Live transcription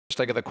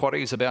Leg of the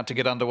quaddy about to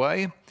get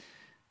underway,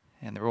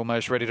 and they're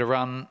almost ready to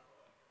run.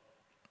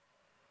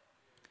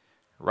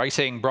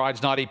 Racing,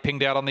 Bride's 90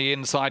 pinged out on the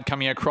inside,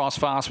 coming across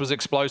fast was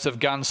Explosive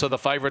Gun, so the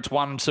favourites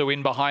 1, 2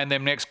 in behind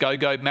them next. Go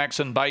Max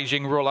and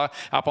Beijing Ruler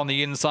up on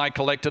the inside.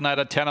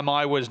 Collectinator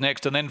Tanamai was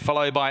next, and then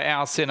followed by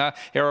Our Sinner.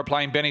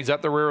 Aeroplane Benny's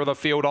at the rear of the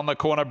field on the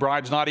corner.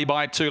 Bride's 90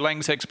 by 2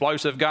 lengths.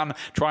 Explosive Gun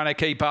trying to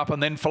keep up,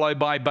 and then followed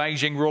by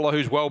Beijing Ruler,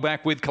 who's well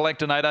back with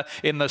Collectinator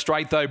in the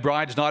straight though.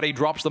 Bride's 90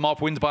 drops them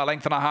off, wins by a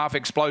length and a half.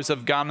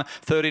 Explosive Gun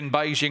third in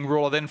Beijing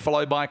Ruler, then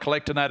followed by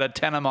Collectinator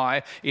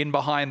Tanamai. In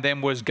behind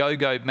them was Go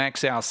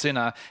Max, Our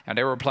Sinner, and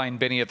Aeroplane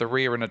Benny at the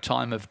rear in a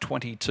time of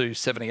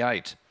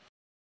 22.78.